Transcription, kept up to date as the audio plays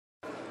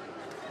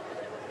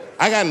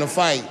I got in a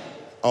fight,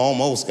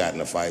 almost got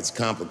in a fight. It's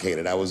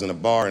complicated. I was in a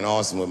bar in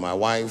Austin with my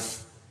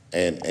wife,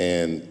 and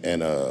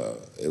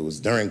it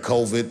was during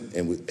COVID,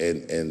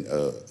 and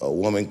a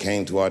woman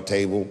came to our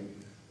table,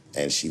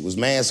 and she was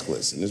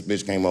maskless. And this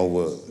bitch came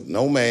over,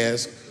 no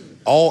mask,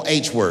 all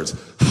H words.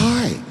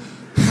 Hi,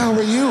 how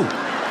are you?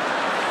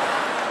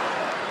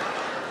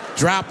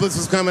 Droplets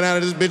was coming out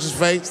of this bitch's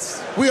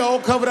face. We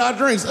all covered our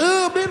drinks.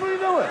 Bitch, what are you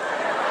doing?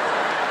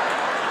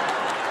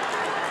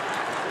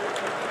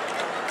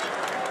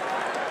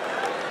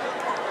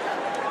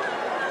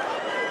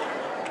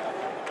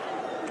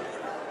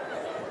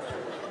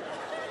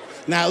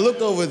 Now, I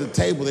looked over at the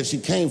table that she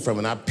came from,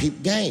 and I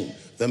peeped game.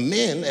 The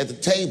men at the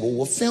table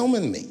were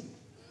filming me.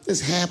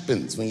 This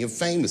happens when you're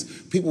famous.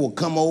 People will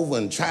come over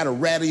and try to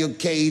rattle your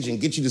cage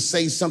and get you to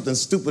say something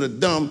stupid or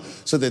dumb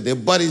so that their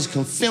buddies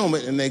can film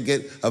it and they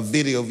get a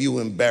video of you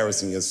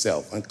embarrassing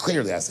yourself. And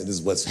clearly, I said, this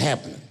is what's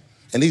happening.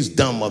 And these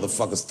dumb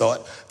motherfuckers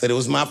thought that it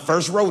was my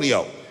first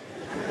rodeo.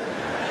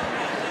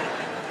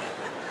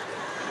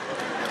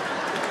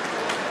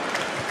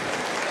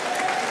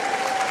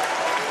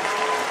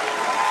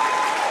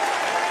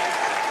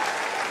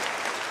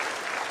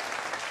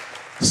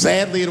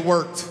 Sadly, it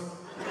worked.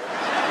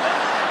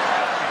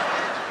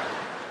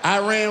 I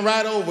ran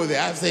right over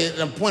there. I said,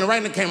 I pointed right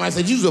in the camera. I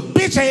said, you's a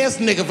bitch-ass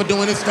nigga for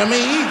doing this to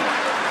me.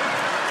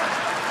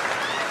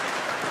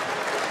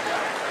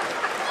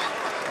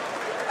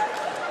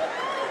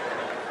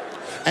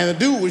 And the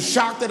dude was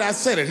shocked that I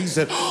said it. He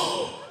said,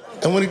 oh.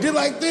 And when he did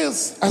like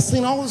this, I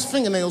seen all his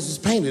fingernails was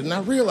painted, and I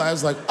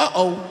realized, like,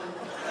 uh-oh.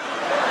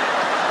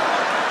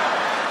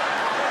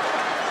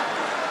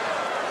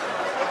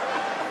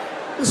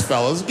 This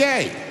fella's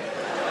gay.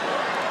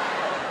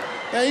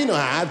 Now, you know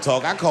how I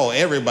talk. I call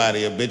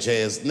everybody a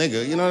bitch-ass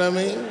nigga, you know what I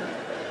mean?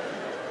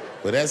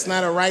 But that's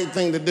not a right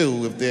thing to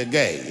do if they're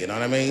gay, you know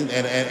what I mean?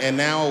 And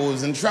now I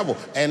was in trouble.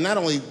 And not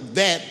only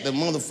that, the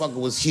motherfucker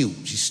was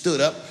huge. He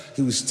stood up,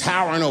 he was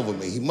towering over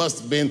me. He must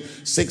have been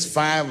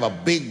 6'5", a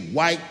big,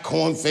 white,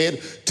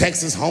 corn-fed,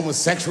 Texas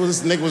homosexual.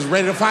 This nigga was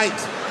ready to fight.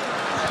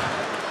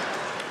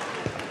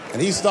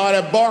 And he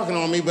started barking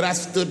on me, but I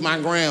stood my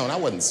ground. I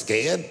wasn't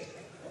scared.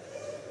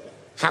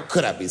 How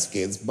could I be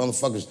scared? This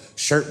motherfucker's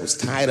shirt was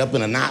tied up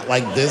in a knot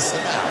like this.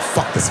 Oh,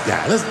 fuck this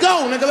guy. Let's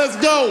go, nigga, let's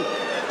go.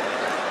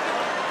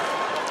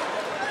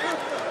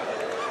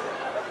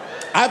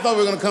 I thought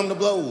we were gonna come to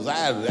blows.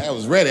 I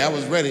was ready.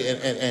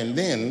 And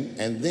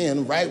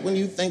then, right when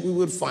you think we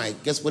would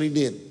fight, guess what he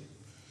did?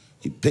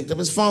 He picked up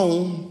his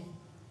phone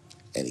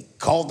and he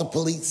called the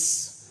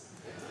police.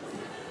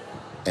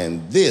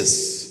 And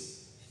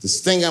this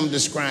thing I'm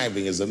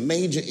describing is a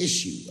major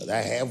issue that I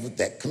have with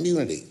that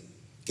community.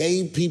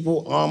 Gay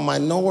people are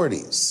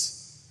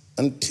minorities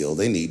until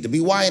they need to be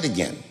white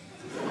again.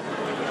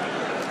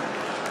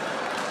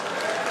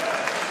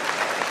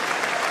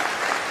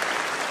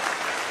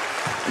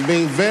 I'm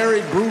being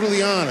very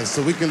brutally honest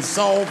so we can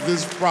solve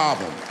this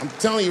problem. I'm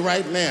telling you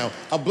right now,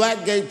 a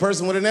black gay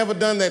person would have never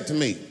done that to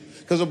me.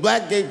 Because a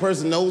black gay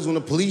person knows when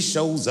the police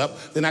shows up,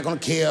 they're not gonna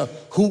care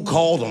who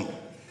called them.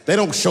 They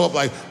don't show up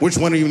like, which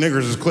one of you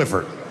niggers is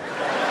Clifford?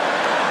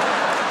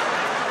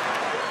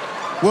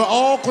 We're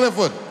all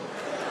Clifford.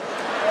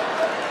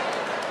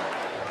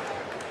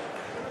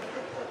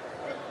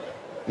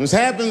 This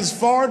happens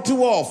far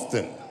too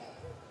often.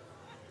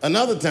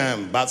 Another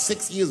time, about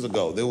 6 years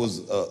ago, there was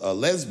a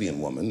lesbian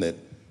woman that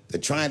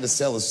tried to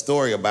sell a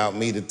story about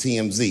me to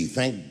TMZ.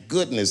 Thank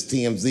goodness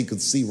TMZ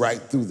could see right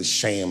through the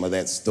sham of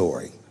that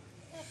story.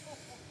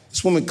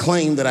 This woman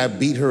claimed that I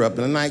beat her up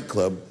in a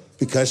nightclub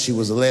because she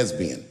was a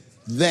lesbian.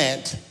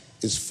 That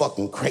is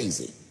fucking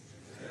crazy.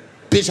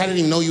 Bitch, I didn't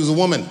even know you was a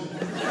woman.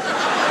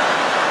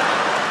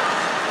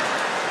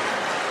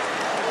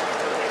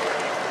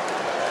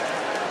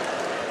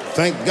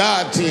 Thank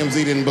God TMZ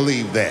didn't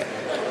believe that.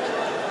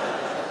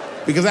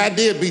 Because I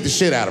did beat the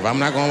shit out of her, I'm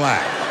not gonna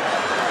lie.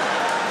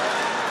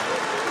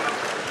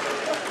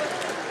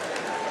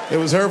 It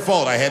was her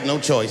fault, I had no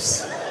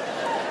choice.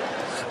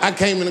 I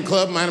came in the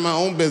club minding my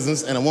own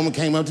business, and a woman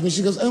came up to me,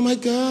 she goes, oh my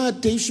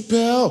God, Dave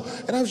Chappelle.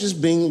 And I was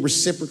just being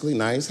reciprocally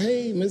nice.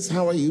 Hey, miss,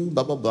 how are you,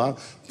 blah, blah, blah.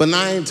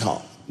 Benign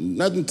talk,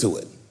 nothing to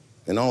it.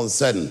 And all of a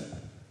sudden,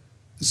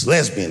 this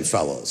lesbian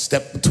fellow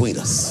stepped between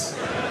us.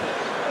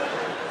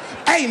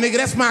 Hey, nigga,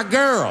 that's my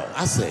girl.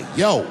 I said,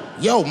 yo,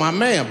 my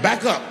man,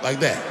 back up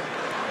like that.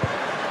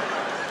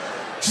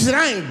 She said,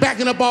 I ain't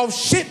backing up off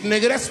shit,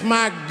 nigga, that's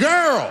my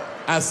girl.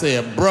 I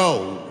said,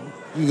 bro,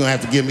 you're gonna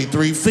have to give me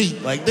 3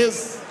 feet like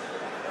this.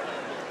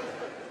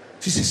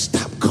 She said,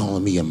 stop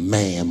calling me a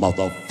man,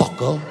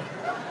 motherfucker.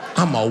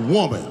 I'm a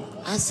woman.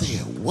 I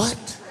said,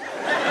 what?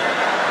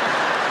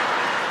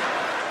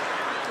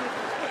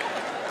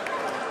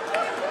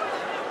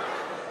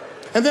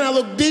 And then I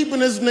looked deep in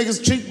this nigga's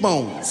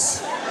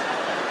cheekbones.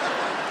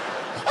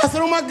 I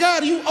said, oh my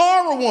God, you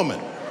are a woman.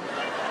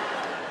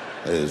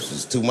 It was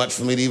just too much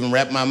for me to even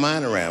wrap my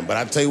mind around. But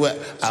I tell you what,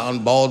 I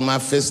unballed my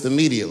fist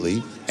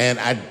immediately and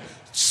I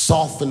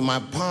softened my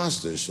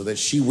posture so that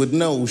she would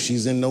know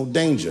she's in no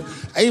danger.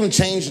 I even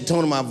changed the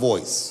tone of my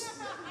voice.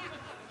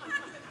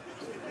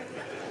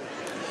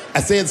 I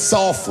said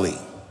softly,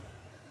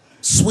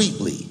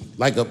 sweetly,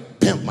 like a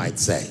pimp might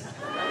say.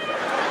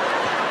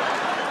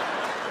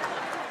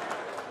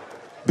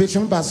 Bitch,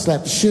 I'm about to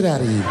slap the shit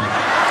out of you.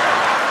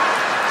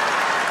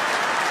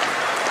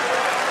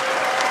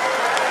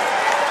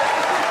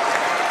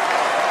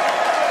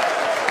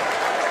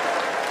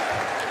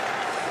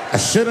 I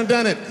should have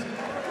done it.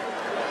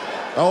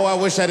 Oh, I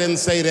wish I didn't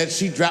say that.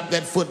 She dropped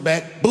that foot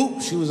back.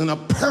 Boop, she was in a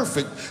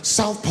perfect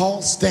southpaw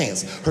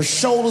stance. Her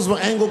shoulders were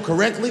angled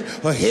correctly.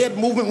 Her head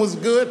movement was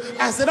good.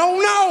 I said, oh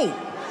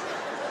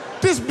no!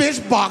 This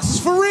bitch boxes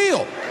for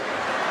real.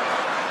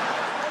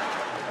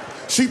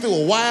 She threw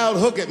a wild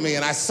hook at me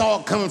and I saw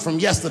it coming from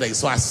yesterday,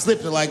 so I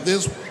slipped it like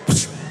this.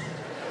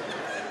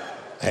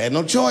 I had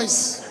no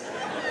choice.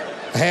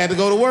 I had to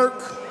go to work.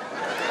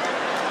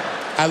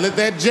 I let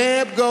that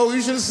jab go.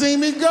 You should have seen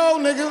me go,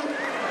 nigga.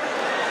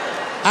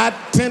 I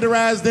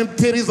tenderized them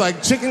titties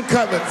like chicken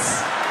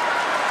cutlets.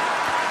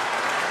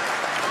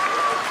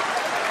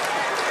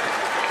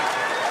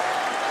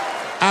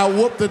 I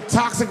whooped the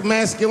toxic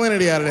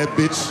masculinity out of that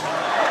bitch.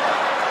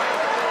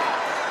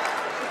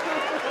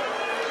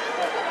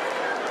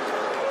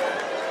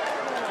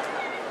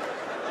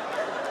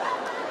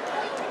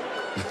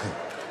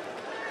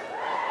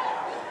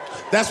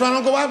 That's why I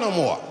don't go out no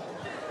more.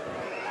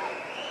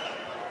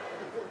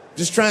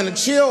 Just trying to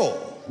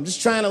chill. I'm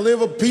just trying to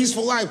live a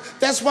peaceful life.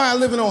 That's why I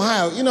live in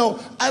Ohio. You know,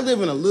 I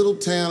live in a little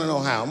town in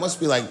Ohio. It must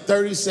be like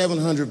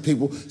 3,700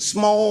 people,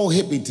 small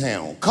hippie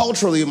town.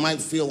 Culturally, it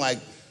might feel like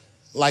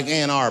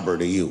Ann Arbor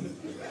to you. You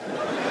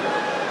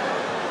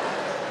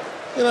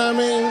know what I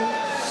mean?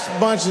 Just a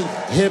bunch of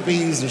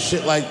hippies and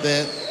shit like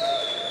that.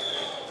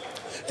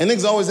 And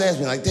niggas always ask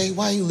me, like, Dave,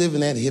 why you live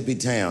in that hippie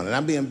town? And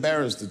I'd be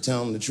embarrassed to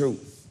tell them the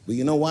truth. But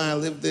you know why I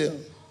live there?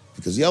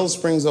 Because Yellow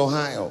Springs,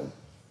 Ohio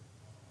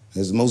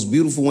has the most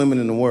beautiful women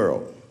in the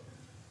world.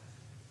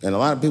 And a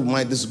lot of people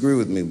might disagree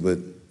with me, but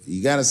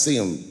you gotta see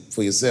them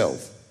for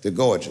yourself. They're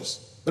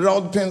gorgeous. But it all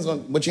depends on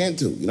what you're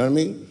into, you know what I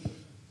mean?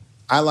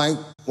 I like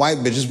white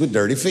bitches with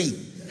dirty feet.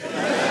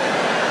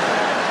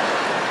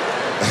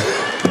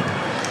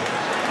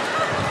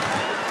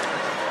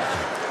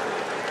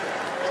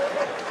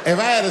 If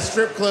I had a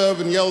strip club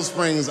in Yellow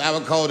Springs, I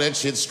would call that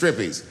shit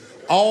strippies.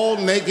 All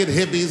naked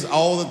hippies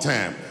all the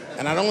time.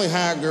 And I'd only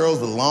hire girls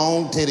with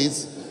long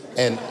titties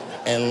and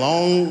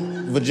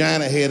long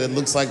vagina hair that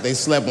looks like they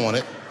slept on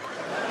it.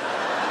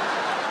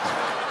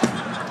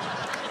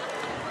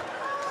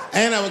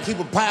 And I would keep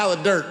a pile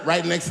of dirt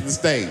right next to the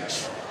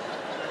stage.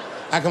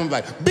 I come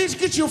like, bitch,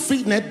 get your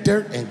feet in that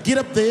dirt and get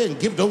up there and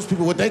give those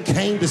people what they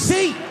came to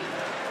see.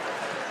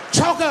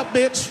 Chalk up,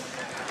 bitch.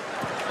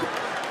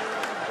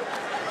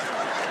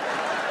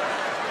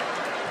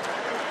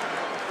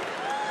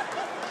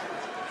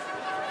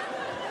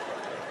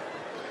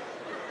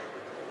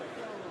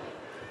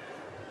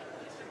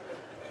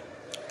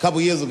 A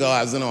couple years ago,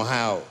 I was in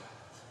Ohio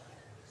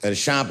at a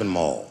shopping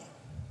mall.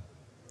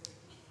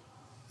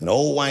 An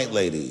old white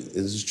lady,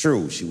 this is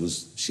true, she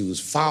was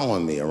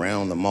following me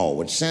around the mall,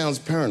 which sounds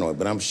paranoid,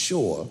 but I'm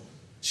sure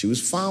she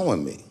was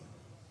following me.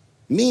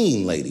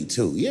 Mean lady,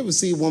 too. You ever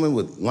see a woman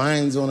with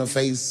lines on her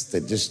face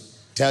that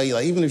just tell you,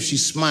 like, even if she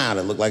smiled,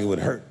 it looked like it would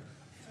hurt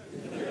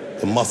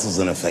the muscles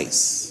in her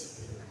face?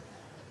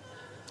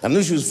 I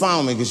knew she was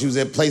following me because she was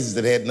at places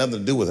that had nothing to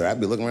do with her.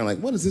 I'd be looking around like,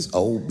 what is this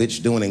old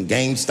bitch doing in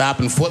GameStop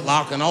and Foot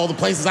Locker and all the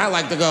places I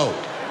like to go?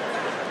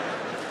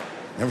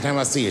 Every time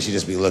I see her, she'd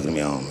just be looking at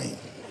me on me.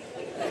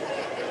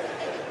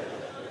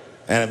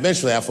 And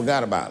eventually, I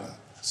forgot about her.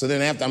 So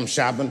then after I'm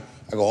shopping,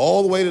 I go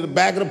all the way to the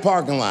back of the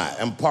parking lot.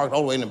 I'm parked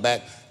all the way in the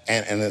back.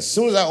 And as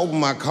soon as I open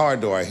my car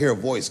door, I hear a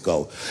voice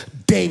go,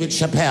 David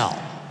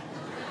Chappelle.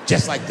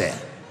 Just like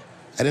that.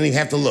 I didn't even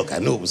have to look. I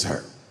knew it was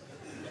her.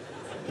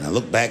 And I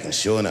looked back, and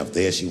sure enough,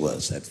 there she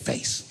was, that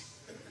face.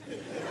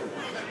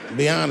 To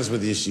be honest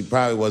with you, she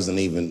probably wasn't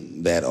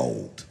even that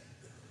old.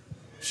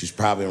 She's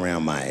probably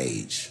around my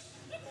age.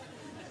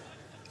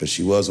 But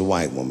she was a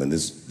white woman.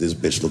 This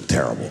bitch looked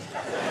terrible.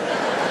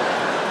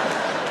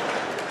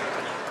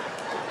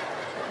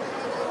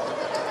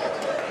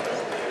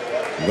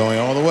 Going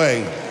all the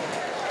way.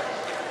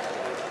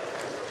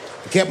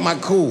 I kept my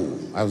cool.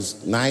 I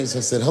was nice. I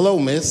said, hello,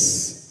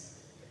 miss.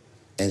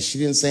 And she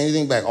didn't say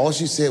anything back. All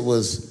she said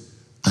was,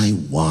 I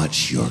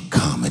watch your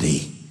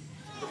comedy.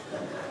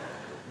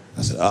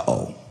 I said,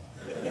 uh-oh.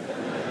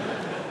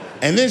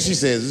 And then she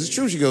says, it's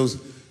true, she goes,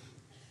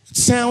 it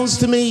sounds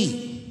to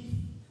me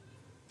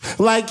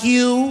like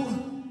you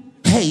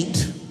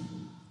hate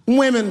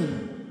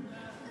women.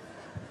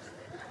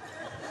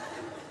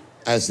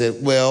 I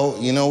said, well,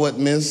 you know what,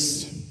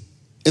 miss?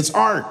 It's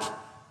art.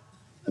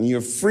 And you're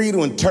free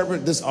to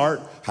interpret this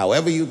art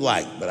however you'd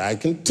like. But I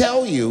can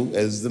tell you,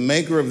 as the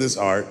maker of this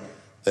art,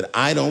 that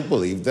I don't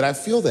believe that I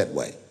feel that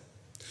way.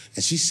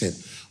 And she said,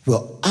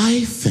 well,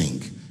 I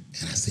think,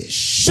 and I said,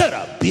 shut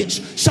up,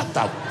 bitch. Shut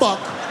the fuck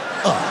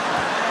up.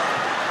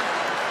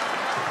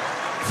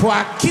 Before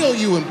I kill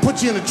you and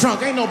put you in the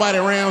trunk, ain't nobody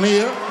around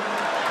here.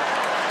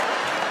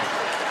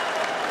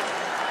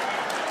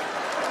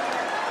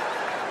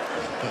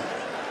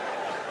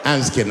 I'm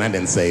just kidding, I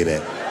didn't say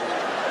that.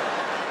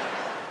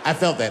 I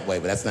felt that way,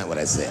 but that's not what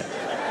I said.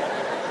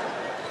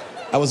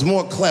 I was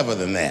more clever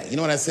than that. You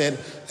know what I said?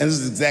 And this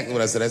is exactly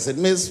what I said. I said,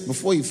 Miss,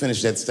 before you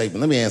finish that statement,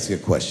 let me ask you a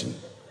question.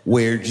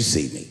 Where'd you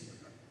see me?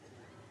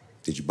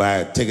 Did you buy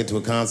a ticket to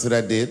a concert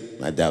I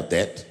did? I doubt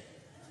that.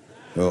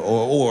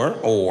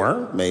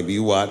 Or maybe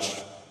you watched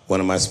one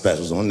of my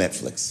specials on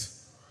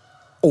Netflix.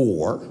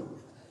 Or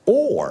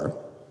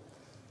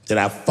did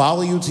I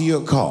follow you to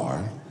your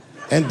car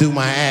and do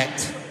my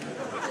act?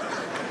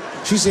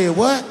 She said,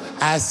 what?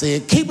 I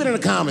said, keep it in the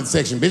comment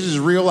section, bitch, this is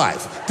real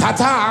life.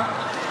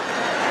 Ta-ta!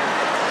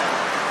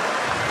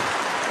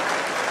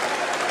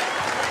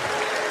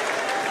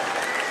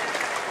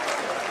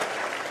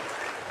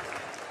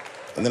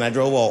 And then I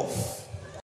drove off.